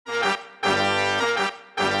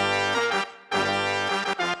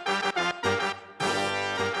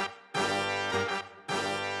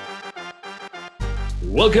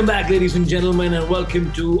Welcome back, ladies and gentlemen, and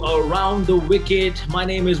welcome to Around the Wicket. My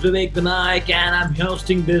name is Vivek Vinayak, and I'm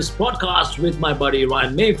hosting this podcast with my buddy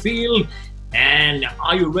Ryan Mayfield. And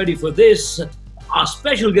are you ready for this? Our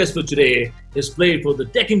special guest for today has played for the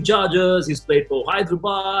Deccan Chargers, he's played for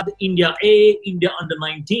Hyderabad, India A, India Under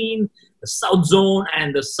 19, the South Zone,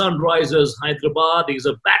 and the Sunrisers Hyderabad. He's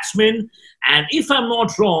a batsman, and if I'm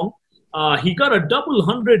not wrong, he got a double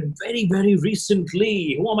hundred very, very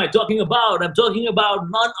recently. Who am I talking about? I'm talking about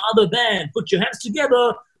none other than, put your hands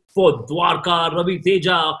together for Dwarka, Ravi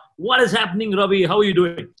Teja. What is happening, Ravi? How are you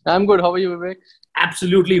doing? I'm good. How are you, Vivek?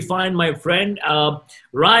 Absolutely fine, my friend.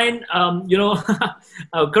 Ryan,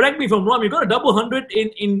 correct me if I'm wrong. You got a double hundred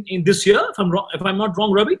in this year, if I'm not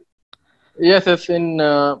wrong, Ravi? Yes. In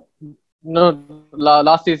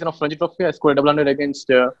last season of Ranji Trophy, I scored a double hundred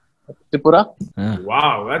against Tripura.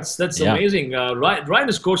 Wow, that's amazing. Ryan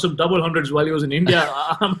has scored some double hundreds while he was in India.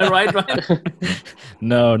 Am I right, Ryan?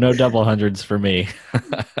 No double hundreds for me.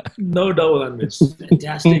 No double hundreds.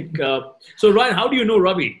 Fantastic. So, Ryan, how do you know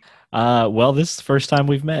Ravi? Well, this is the first time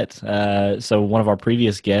we've met. So one of our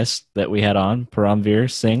previous guests that we had on, Paramveer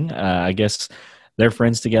Singh, I guess they're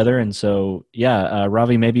friends together. And so,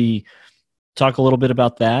 Ravi, maybe talk a little bit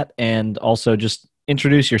about that and also just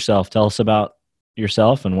introduce yourself. Tell us about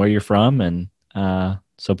yourself and where you're from, and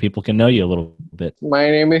so people can know you a little bit.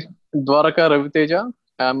 My name is Dwarka Ravi Teja.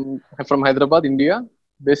 I'm from Hyderabad, India.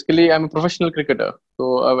 Basically, I'm a professional cricketer.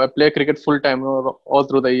 So I play cricket full time all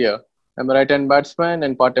through the year. I'm a right-hand batsman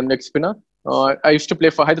and part-time leg spinner. I used to play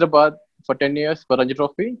for Hyderabad for 10 years for Ranji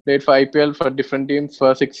Trophy. Played for IPL for different teams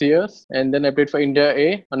for 6 years. And then I played for India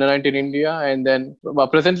A, under 19 India. And then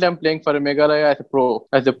presently I'm playing for Meghalaya as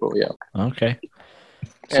a pro, yeah. Okay.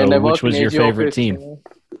 So which was your favorite team?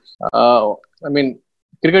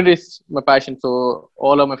 Cricket is my passion. So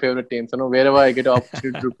all of my favorite teams. Wherever I get an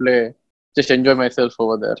opportunity to play, just enjoy myself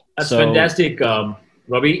over there. That's fantastic.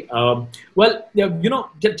 Ravi, tell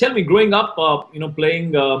me, growing up,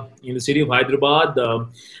 playing in the city of Hyderabad,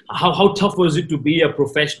 how tough was it to be a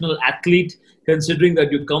professional athlete, considering that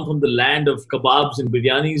you come from the land of kebabs and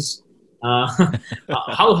biryanis?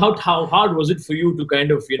 How hard was it for you to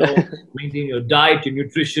kind of, maintain your diet, your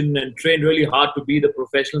nutrition, and train really hard to be the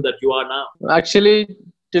professional that you are now? Actually,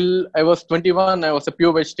 till I was 21, I was a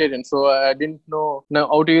pure vegetarian. So I didn't know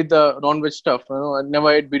how to eat the non-veg stuff. I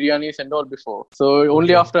never ate biryanis and all before. So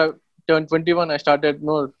only after I turned 21, I started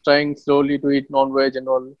trying slowly to eat non-veg and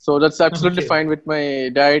all. So that's absolutely fine with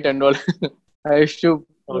my diet and all. I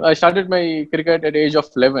started my cricket at the age of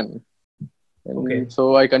 11. And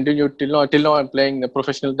so I continued till now I'm playing the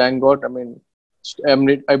professional, thank God.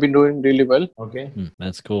 I've been doing really well. Okay.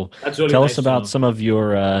 That's cool. That's really Tell nice us about some of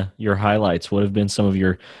your highlights. What have been some of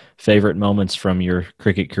your favorite moments from your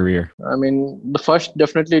cricket career? The first,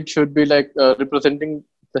 definitely it should be like representing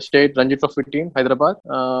the state Ranji Trophy team, Hyderabad.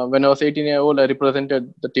 When I was 18 years old, I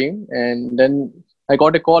represented the team. And then I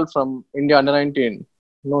got a call from India Under 19.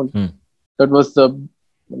 That was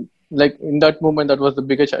in that moment, that was the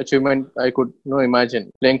biggest achievement I could imagine,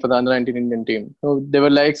 playing for the Under 19 Indian team. They were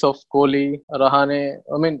likes of Kohli, Rahane.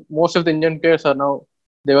 Most of the Indian players are now,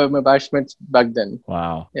 they were my batchmates back then.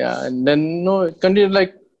 Wow. Yeah, and then it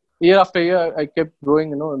continued year after year. I kept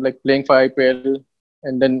growing, playing for IPL,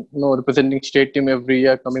 and then representing state team every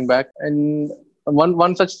year, coming back. And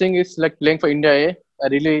one such thing is playing for India A. I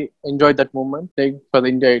really enjoyed that moment, playing for the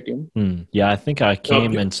India A team. Yeah, I think I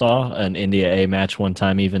came and saw an India A match one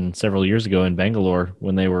time, even several years ago in Bangalore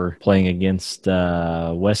when they were playing against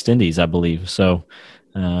West Indies, I believe. So,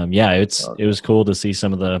 it was cool to see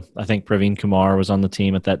some of I think Praveen Kumar was on the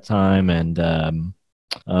team at that time, and I'm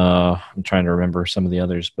trying to remember some of the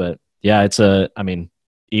others. But yeah,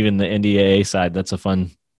 even the India A side, that's a fun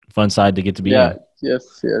side to get to be in.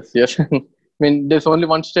 Yes. There's only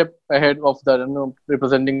one step ahead of that,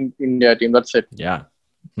 representing India team. That's it. Yeah.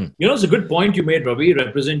 It's a good point you made, Ravi,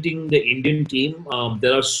 representing the Indian team.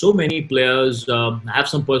 There are so many players. I have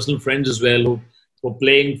some personal friends as well who are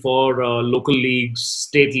playing for local leagues,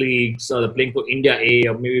 state leagues, they're playing for India A,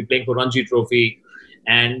 or maybe playing for Ranji Trophy.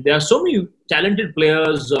 And there are so many talented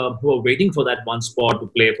players who are waiting for that one spot to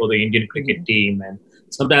play for the Indian cricket team. And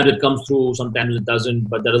sometimes it comes through, sometimes it doesn't,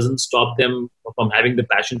 but that doesn't stop them from having the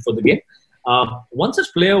passion for the game. One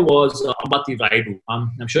such player was Ambati Raidu.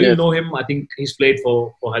 I'm sure you know him. I think he's played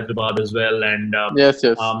for Hyderabad as well. And yes.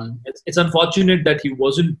 It's unfortunate that he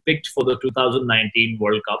wasn't picked for the 2019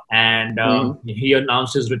 World Cup. And he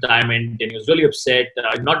announced his retirement, and he was really upset,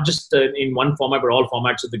 not just in one format, but all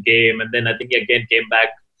formats of the game. And then I think he again came back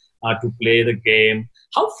to play the game.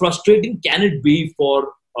 How frustrating can it be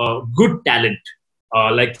for good talent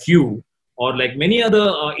like you, or like many other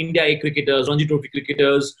India A cricketers, Ranji Trophy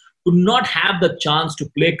cricketers, could not have the chance to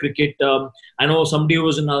play cricket. I know somebody who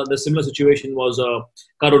was in the similar situation was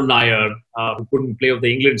Karun Nair, who couldn't play of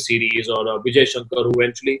the England series, or Vijay Shankar, who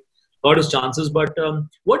eventually got his chances. But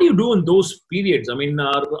what do you do in those periods? I mean,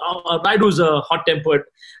 Raidu is a hot-tempered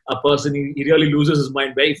person. He really loses his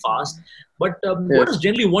mind very fast. But what does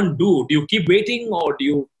generally one do? Do you keep waiting, or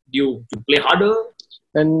do you play harder?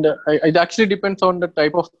 And it actually depends on the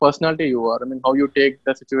type of personality you are. I mean, how you take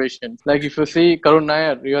the situation. Like if you see Karun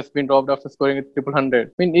Nair, he has been dropped after scoring a triple hundred.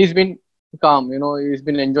 I mean, he's been calm. He's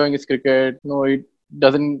been enjoying his cricket. He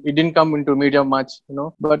didn't come into media much.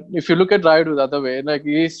 But if you look at Raidu the other way, like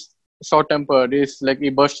he's short-tempered. He's like he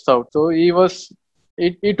bursts out. So he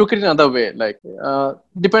took it another way. Like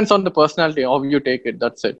depends on the personality, how you take it.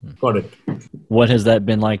 That's it. Got it. What has that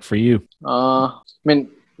been like for you? I mean,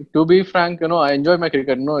 to be frank, I enjoy my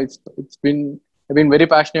cricket. I've been very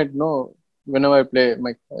passionate. Whenever I play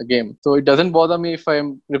my game, so it doesn't bother me if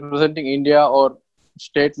I'm representing India or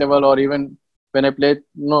state level, or even when I play,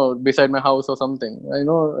 beside my house or something.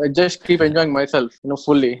 I just keep enjoying myself,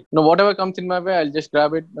 fully. Whatever comes in my way, I'll just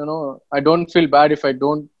grab it. I don't feel bad if I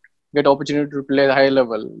don't get opportunity to play at a high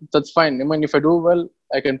level. That's fine. I mean, if I do well,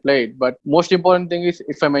 I can play it. But most important thing is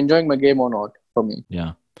if I'm enjoying my game or not, for me.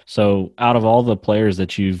 Yeah. So out of all the players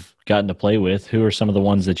that you've gotten to play with, who are some of the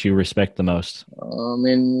ones that you respect the most? I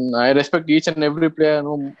mean, I respect each and every player.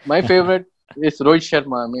 My favorite is Rohit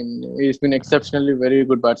Sharma. I mean, he's been exceptionally very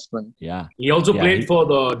good batsman. Yeah. He also played for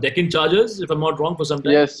the Deccan Chargers, if I'm not wrong, for some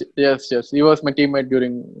time. Yes. He was my teammate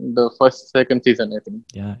during the second season, I think.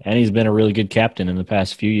 Yeah, and he's been a really good captain in the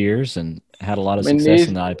past few years and had a lot of success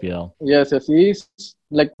in the IPL. Yes. He's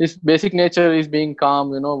like, his basic nature is being calm,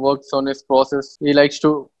 works on his process. He likes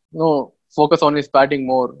to, focus on his batting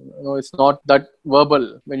more. It's not that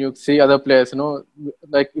verbal when you see other players,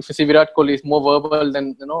 like if you see Virat Kohli, is more verbal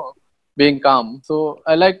than, being calm. So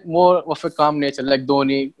I like more of a calm nature, like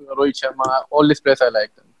Dhoni, Rohit Sharma, all these players I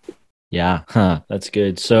like them. Yeah, that's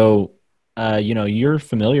good. So, you're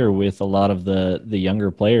familiar with a lot of the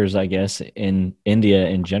younger players, I guess, in India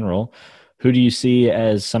in general. Who do you see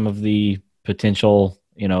as some of the potential,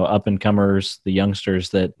 up and comers, the youngsters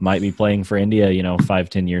that might be playing for India,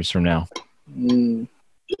 5-10 years from now?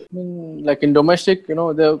 Like in domestic, there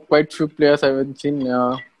are quite few players I haven't seen.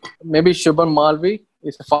 Maybe Shubham Malvi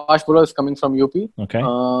is a fast bowler, is coming from UP. Okay.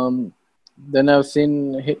 Then I've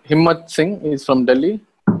seen Himmat Singh is from Delhi.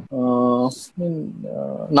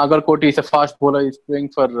 Nagar Koti is a fast bowler. He's playing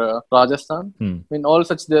for Rajasthan. I mean, all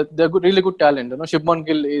such they're good, really good talent. Shubman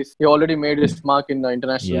Gill he already made his mark in the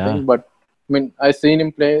international thing. But I mean, I've seen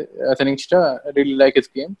him play as an youngster. I really like his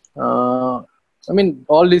game. I mean,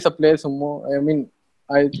 all these are players who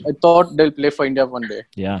I thought they'll play for India one day.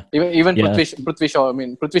 Yeah. Even Prithvi Shaw. I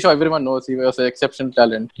mean, Prithvi Shaw, everyone knows he was an exceptional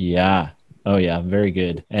talent. Yeah. Oh, yeah. Very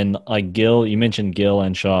good. And like Gill, you mentioned Gill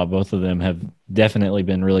and Shaw. Both of them have definitely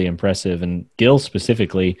been really impressive. And Gill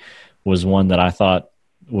specifically was one that I thought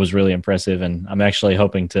was really impressive. And I'm actually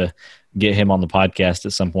hoping to get him on the podcast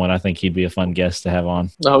at some point. I think he'd be a fun guest to have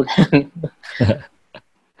on. Okay.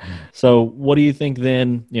 So what do you think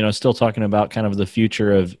then, still talking about kind of the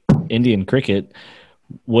future of Indian cricket,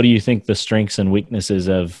 what do you think the strengths and weaknesses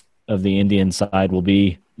of the Indian side will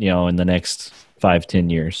be, in the next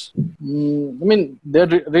 5-10 years? I mean, they're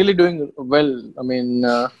really doing well. I mean,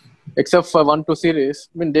 except for 1-2 series.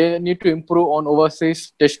 I mean, they need to improve on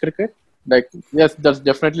overseas test cricket. Like, yes, that's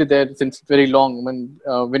definitely there since very long. I mean,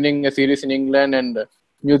 winning a series in England and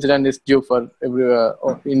New Zealand is due for every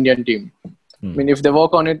Indian team. I mean, if they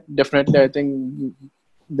work on it, definitely, I think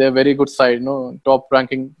they're a very good side, top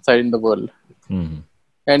ranking side in the world. Mm-hmm.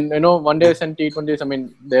 And, one days and T20s, I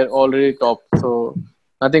mean, they're already top. So,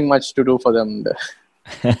 nothing much to do for them.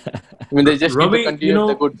 I mean, they just Ravi, need to continue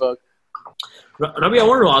the good work. Ravi, I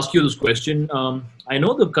wanted to ask you this question. I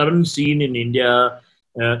know the current scene in India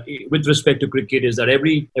with respect to cricket is that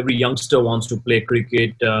every youngster wants to play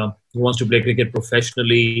cricket. He wants to play cricket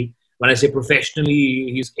professionally. When I say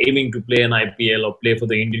professionally, he's aiming to play an IPL or play for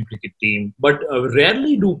the Indian cricket team. But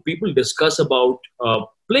rarely do people discuss about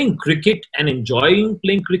playing cricket and enjoying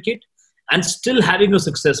playing cricket and still having a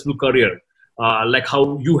successful career. Like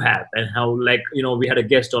how you have, and how, we had a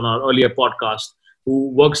guest on our earlier podcast who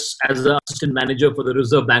works as an assistant manager for the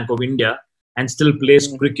Reserve Bank of India and still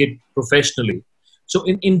plays cricket professionally. So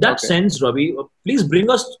in that sense, Ravi, please bring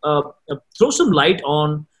us, throw some light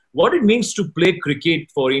on what it means to play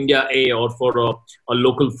cricket for India A or for a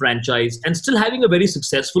local franchise and still having a very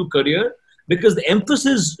successful career, because the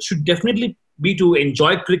emphasis should definitely be to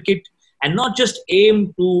enjoy cricket and not just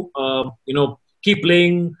aim to, keep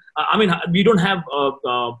playing. I mean, we don't have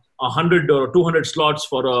 100 or 200 slots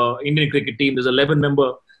for a Indian cricket team. There's 11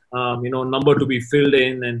 member number to be filled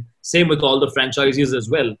in, and same with all the franchises as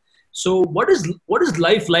well. So what is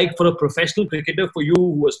life like for a professional cricketer, for you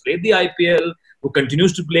who has played the IPL, who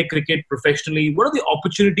continues to play cricket professionally? What are the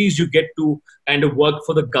opportunities you get to kind of work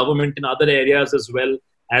for the government in other areas as well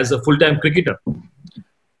as a full-time cricketer?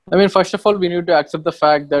 I mean, first of all, we need to accept the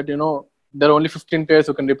fact that, there are only 15 players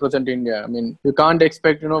who can represent India. I mean, you can't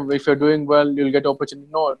expect, if you're doing well, you'll get opportunity.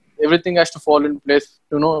 No, everything has to fall in place,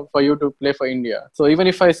 for you to play for India. So even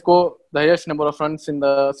if I score the highest number of runs in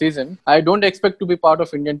the season, I don't expect to be part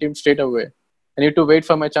of Indian team straight away. I need to wait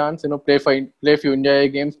for my chance, play a few India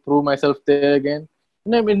games, prove myself there again.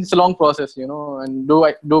 I mean, it's a long process, and do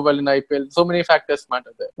well in IPL. So many factors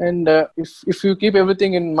matter there. And if you keep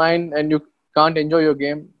everything in mind and you can't enjoy your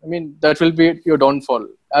game, I mean, that will be your downfall.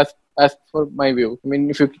 As for my view, I mean,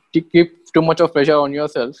 if you keep too much of pressure on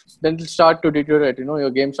yourself, then it'll start to deteriorate. Your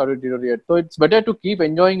game start to deteriorate. So it's better to keep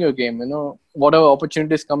enjoying your game. Whatever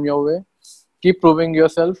opportunities come your way, keep proving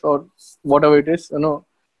yourself, or whatever it is.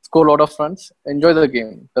 Score a lot of runs, enjoy the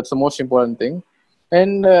game. That's the most important thing.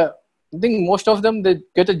 And I think most of them, they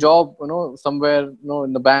get a job, somewhere,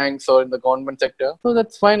 in the banks or in the government sector. So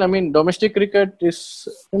that's fine. I mean, domestic cricket is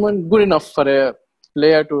good enough for a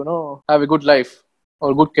player to, have a good life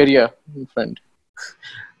or good career in front.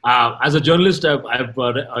 As a journalist, I've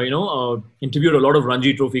interviewed a lot of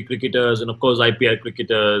Ranji Trophy cricketers and, of course, IPL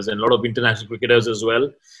cricketers and a lot of international cricketers as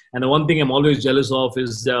well. And the one thing I'm always jealous of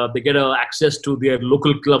is they get access to their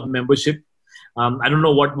local club membership. I don't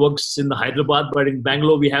know what works in the Hyderabad, but in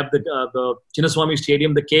Bangalore, we have the Chinnaswamy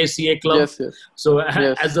Stadium, the KSCA club. Yes. So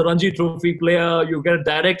as a Ranji Trophy player, you get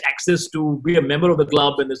direct access to be a member of the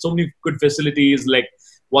club. And there's so many good facilities like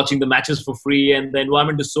watching the matches for free, and the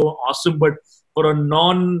environment is so awesome. But for a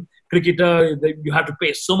non-cricketer, you have to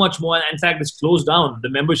pay so much more. In fact, it's closed down, the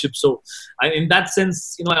membership. So in that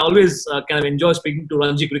sense, I always kind of enjoy speaking to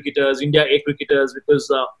Ranji cricketers, India A cricketers, because,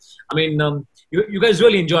 you guys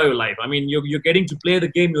really enjoy your life. I mean, you're getting to play the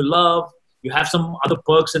game you love. You have some other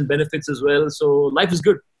perks and benefits as well. So life is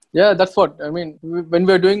good. Yeah, that's what I mean. When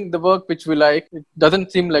we're doing the work which we like, it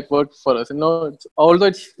doesn't seem like work for us. Although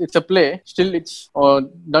it's a play, still it's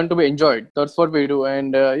done to be enjoyed. That's what we do.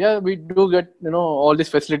 And we do get all these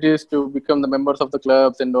facilities to become the members of the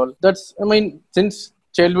clubs and all. Since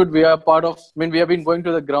childhood we are part of. We have been going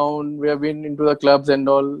to the ground. We have been into the clubs and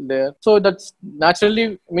all there. So that's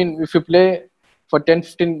naturally. If you play for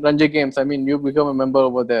 10-15 Ranji games, you become a member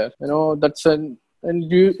over there.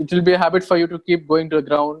 It will be a habit for you to keep going to the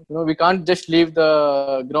ground. We can't just leave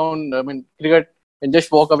the ground, cricket, and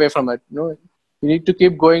just walk away from it. You need to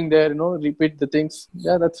keep going there, repeat the things.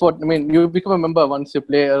 Yeah, that's what, you become a member once you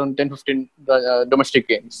play around 10-15 domestic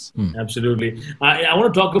games. Absolutely. I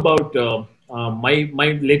want to talk about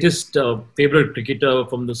my latest favorite cricketer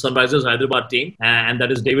from the Sunrisers Hyderabad team, and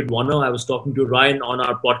that is David Warner. I was talking to Ryan on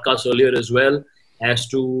our podcast earlier as well, as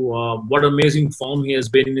to what amazing form he has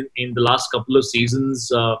been in the last couple of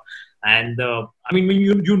seasons. When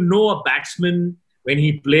you know a batsman when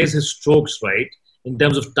he plays his strokes, right? In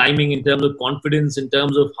terms of timing, in terms of confidence, in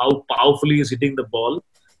terms of how powerfully he's hitting the ball.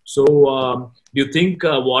 So do you think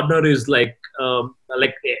Warner is like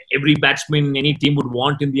every batsman any team would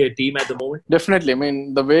want in their team at the moment? Definitely.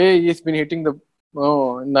 The way he's been hitting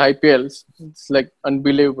in the IPLs, it's like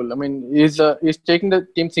unbelievable. He's taking the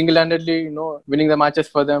team single-handedly, winning the matches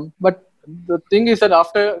for them. But the thing is that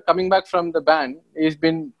after coming back from the ban, he's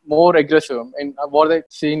been more aggressive. And what I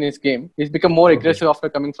see in his game, he's become more aggressive after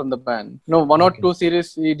coming from the ban. One or two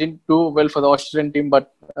series he didn't do well for the Australian team,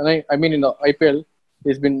 but in the IPL,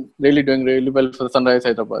 he's been doing really well for the Sunrisers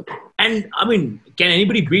Hyderabad. And can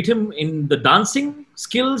anybody beat him in the dancing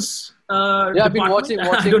skills? I've been watching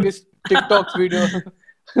his TikTok video.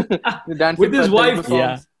 With his wife,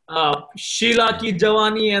 Sheila Ki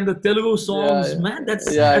Jawani and the Telugu songs. Man, that's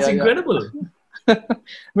incredible.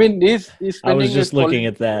 He's I was just looking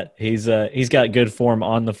at that. He's got good form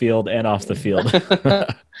on the field and off the field.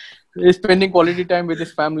 He's spending quality time with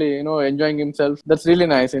his family, enjoying himself. That's really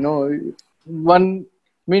nice. We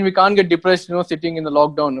can't get depressed, sitting in the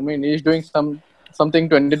lockdown. He's doing something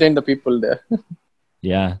to entertain the people there.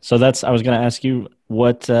 Yeah. So I was going to ask you,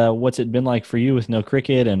 what's it been like for you with no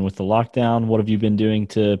cricket and with the lockdown? What have you been doing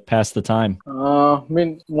to pass the time?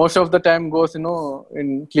 Most of the time goes,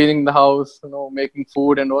 in cleaning the house, making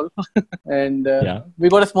food and all. And we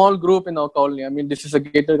got a small group in our colony. This is a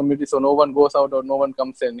gated community, so no one goes out or no one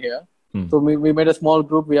comes in here. So we made a small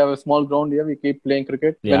group. We have a small ground here. We keep playing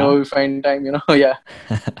cricket whenever we find time,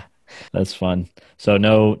 That's fun. So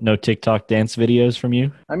no TikTok dance videos from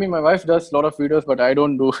you? My wife does a lot of videos, but I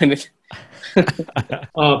don't do anything.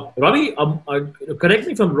 Ravi, correct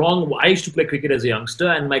me if I'm wrong. I used to play cricket as a youngster,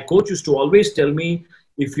 and my coach used to always tell me,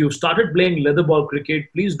 if you started playing leather ball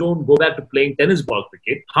cricket, please don't go back to playing tennis ball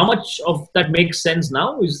cricket. How much of that makes sense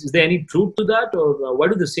now? Is there any truth to that, or why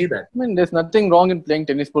do they say that? I mean, there's nothing wrong in playing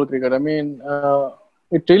tennis ball cricket. I mean,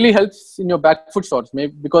 it really helps in your back foot shots,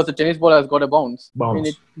 maybe because the tennis ball has got a bounce. I mean,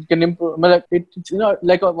 it can improve. Like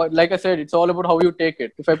I said, it's all about how you take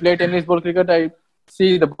it. If I play tennis ball cricket, I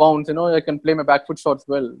see the bounce. I can play my back foot shots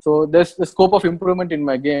well. So there's the scope of improvement in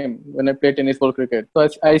my game when I play tennis ball cricket. So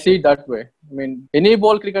I see it that way. I mean, any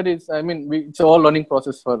ball cricket is. I mean, it's all learning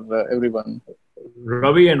process for everyone.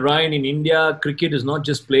 Ravi and Ryan, in India, cricket is not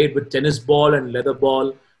just played with tennis ball and leather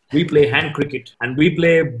ball. We play hand cricket, and we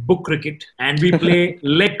play book cricket, and we play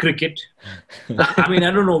leg cricket. I mean,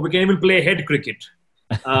 I don't know. We can even play head cricket.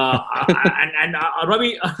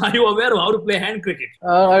 Ravi, are you aware of how to play hand cricket?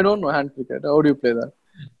 I don't know hand cricket. How do you play that?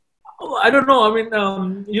 I don't know. I mean,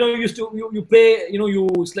 you play.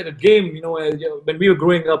 It's like a game. When we were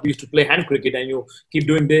growing up, we used to play hand cricket, and you keep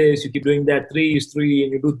doing this, you keep doing that. 3 is 3,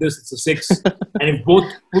 and you do this, it's a 6. And if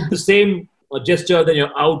both put the same gesture, then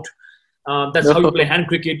you're out. That's how you play hand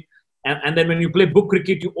cricket. And then when you play book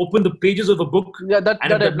cricket, you open the pages of a book. Yeah,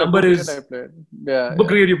 that number is book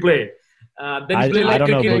cricket you play. Then you play I don't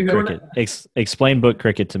know cricket. book cricket. Explain book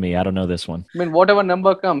cricket to me. I don't know this one. I mean, whatever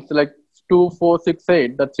number comes, like 2, 4, 6,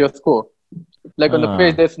 8, that's your score. Like on the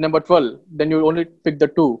page, there's number 12. Then you only pick the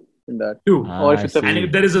 2 in that. 2. Or if and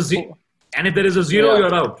if there is a zero,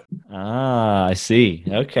 you're out. I see.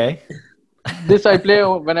 Okay. This I play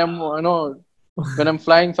when I'm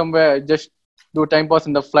flying somewhere. I just do time pass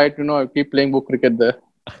in the flight. I keep playing book cricket there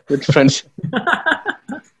with friends.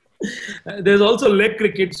 There's also leg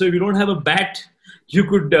cricket. So if you don't have a bat, you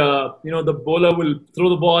could, the bowler will throw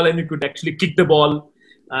the ball and you could actually kick the ball.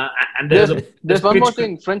 And there's one more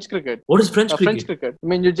thing, French cricket. What is French cricket? French cricket. I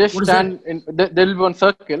mean, you just stand in. There will be one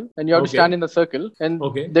circle, and you have to stand in the circle, and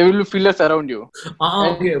there will be fielders around you.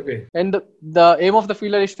 Okay. And the aim of the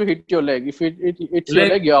fielder is to hit your leg. If it hits your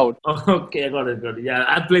leg, you're out. Okay, I got it. Yeah,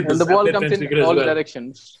 I played this. And the ball comes in all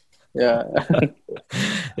directions. Yeah.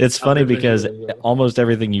 It's funny because almost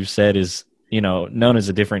everything you've said is, known as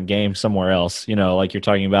a different game somewhere else. Like you're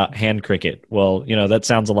talking about hand cricket. Well, that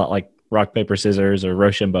sounds a lot like rock, paper, scissors or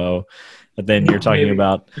Rochambeau. But then you're talking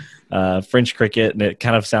about French cricket, and it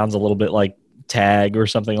kind of sounds a little bit like tag or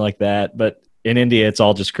something like that. But in India, it's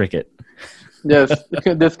all just cricket. Yes,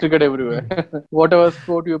 there's cricket everywhere. Whatever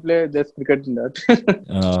sport you play, there's cricket in that.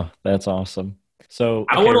 Oh, that's awesome. So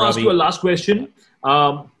I want to ask you a last question.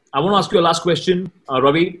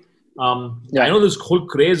 Ravi. I know this whole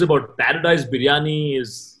craze about Paradise Biryani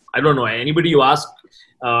is, I don't know, anybody you ask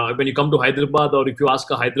when you come to Hyderabad, or if you ask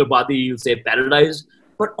a Hyderabadi, he'll say Paradise.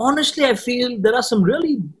 But honestly, I feel there are some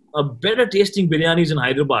really better tasting biryanis in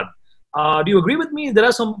Hyderabad. Do you agree with me? There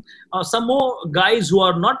are some more guys who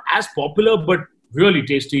are not as popular, but really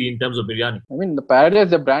tasty in terms of biryani. I mean, the Paradise,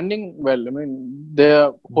 they're branding well. I mean, there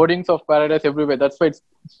are hoardings of Paradise everywhere. That's why it's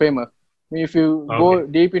famous. I mean, if you go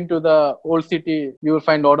deep into the old city, you will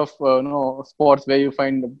find a lot of spots where you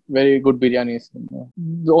find very good biryanis.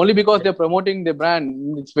 Only because they're promoting the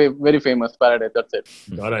brand, it's very, very famous, Paradise. That's it.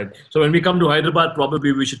 All right. So when we come to Hyderabad,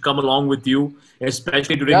 probably we should come along with you,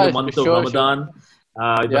 especially during the month of Ramadan.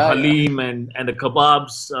 The halim and the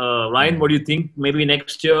kebabs. Ryan, what do you think? Maybe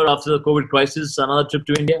next year after the COVID crisis, another trip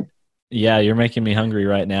to India? Yeah, you're making me hungry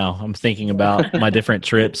right now. I'm thinking about my different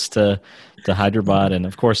trips to Hyderabad, and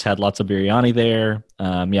of course had lots of biryani there.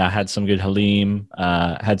 I had some good halim,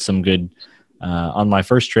 had some good, on my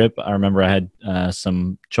first trip, I remember I had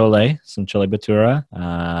some chole bhatura.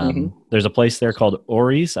 There's a place there called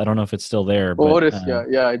Ori's. I don't know if it's still there. But, Ori's,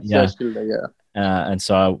 it's still there, yeah. And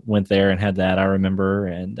so I went there and had that, I remember.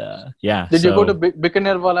 And Did you go to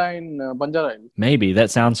Bikaner Wala in Banjara? Maybe. That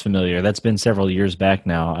sounds familiar. That's been several years back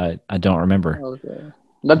now. I don't remember. Okay.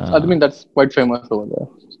 I mean, that's quite famous over there.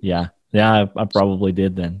 Yeah. Yeah, I probably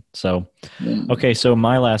did then. So, okay. So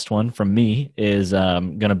my last one from me is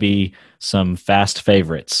going to be some fast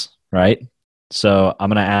favorites, right? So I'm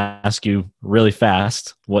going to ask you really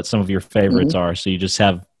fast what some of your favorites are. So you just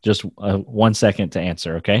have 1 second to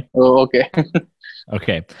answer, okay? Oh, okay.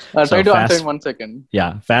 Okay. I'll try to answer in 1 second.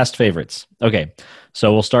 Yeah, fast favorites. Okay.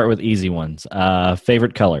 So we'll start with easy ones.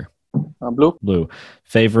 Favorite color? Blue. Blue.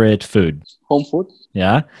 Favorite food? Home food.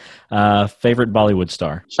 Yeah. Favorite Bollywood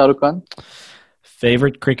star? Shah Rukh Khan.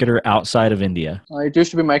 Favorite cricketer outside of India? It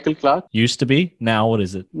used to be Michael Clark. Used to be? Now what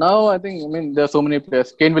is it? Now I mean, there are so many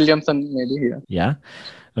players. Kane Williamson maybe here. Yeah.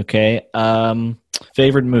 Okay.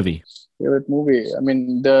 Favorite movie? favorite movie. I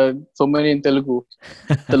mean, there are so many in Telugu,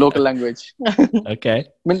 the local language. Okay. I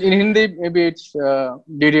mean, in Hindi, maybe it's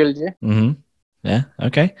DDLJ. Mm-hmm. Yeah.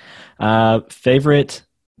 Okay. Favorite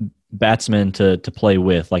batsman to play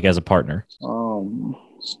with, like as a partner?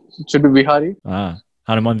 It should be Vihari.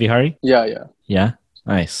 Hanuman Vihari? Yeah. Yeah.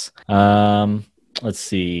 Nice. Let's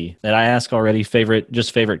see. Did I ask already?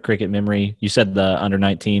 Favorite cricket memory? You said the under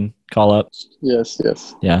 19 call up? Yes.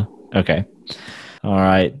 Yeah. Okay. All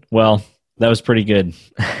right. Well, that was pretty good.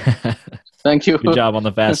 Thank you. Good job on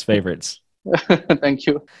the fast favorites. Thank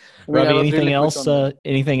you. Robbie, anything else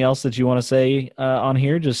that you want to say on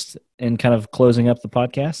here, just in kind of closing up the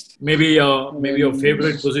podcast? Maybe your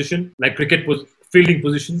favorite position, like cricket fielding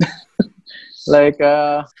position. Like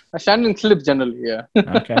I stand in slip generally. Yeah.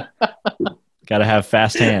 Okay. Got to have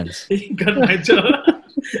fast hands. Got my job.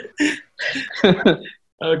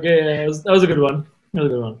 Okay, that was a good one.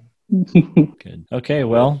 Good. Okay.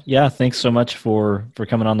 Well, yeah. Thanks so much for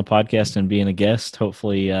coming on the podcast and being a guest.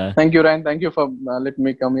 Hopefully. Thank you, Ryan. Thank you for letting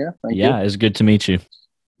me come here. Thank you. Yeah, it's good to meet you.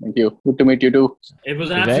 Thank you. Good to meet you too. It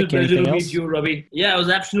was an absolute pleasure to meet you, Ravi. Yeah, it was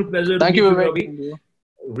an absolute pleasure to meet you, Ravi.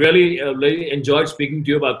 Really enjoyed speaking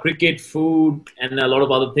to you about cricket, food, and a lot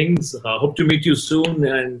of other things. Hope to meet you soon,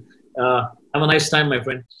 and have a nice time, my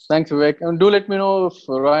friend. Thanks, Vivek. And do let me know if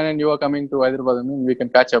Ryan and you are coming to Hyderabad. I mean, we can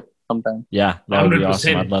catch up sometime. Yeah, that would be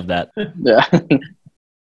awesome. I'd love that. Yeah.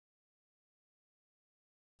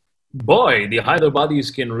 Boy, the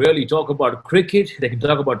Hyderabadis can really talk about cricket, they can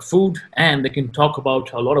talk about food, and they can talk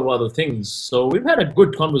about a lot of other things. So we've had a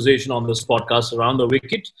good conversation on this podcast around the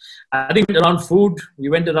wicket. I think around food, we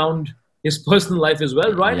went around his personal life as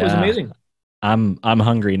well, right? Yeah. It was amazing. I'm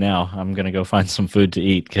hungry now. I'm going to go find some food to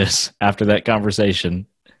eat because after that conversation,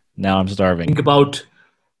 now I'm starving. Think about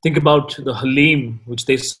the halim, which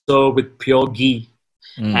they serve with pure ghee.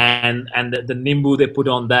 And the nimbu they put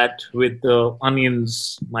on that with the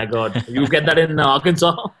onions. My God, you get that in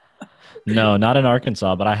Arkansas? No, not in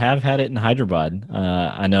Arkansas, but I have had it in Hyderabad.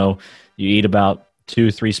 I know you eat about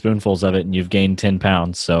 2-3 spoonfuls of it and you've gained 10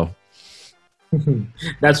 pounds. So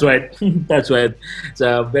that's right. It's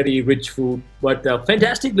a very rich food, but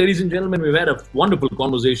fantastic, ladies and gentlemen. We've had a wonderful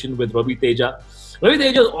conversation with Ravi Teja. Ravi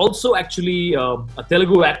Teja is also actually a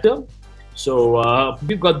Telugu actor. So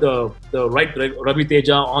we've got the right Ravi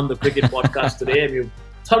Teja on the cricket podcast today, and we've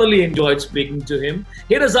thoroughly enjoyed speaking to him.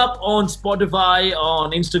 Hit us up on Spotify,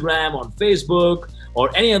 on Instagram, on Facebook, or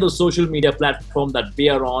any other social media platform that we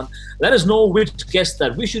are on. Let us know which guests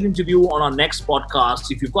that we should interview on our next podcast.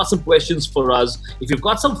 If you've got some questions for us, if you've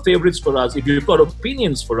got some favorites for us, if you've got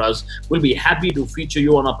opinions for us, we'll be happy to feature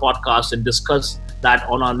you on our podcast and discuss that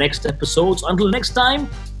on our next episodes. Until next time,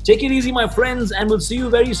 take it easy, my friends, and we'll see you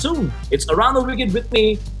very soon. It's Around the Wicket with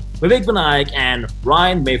me, Vivek Vinayak, and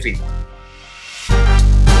Ryan Mayfield.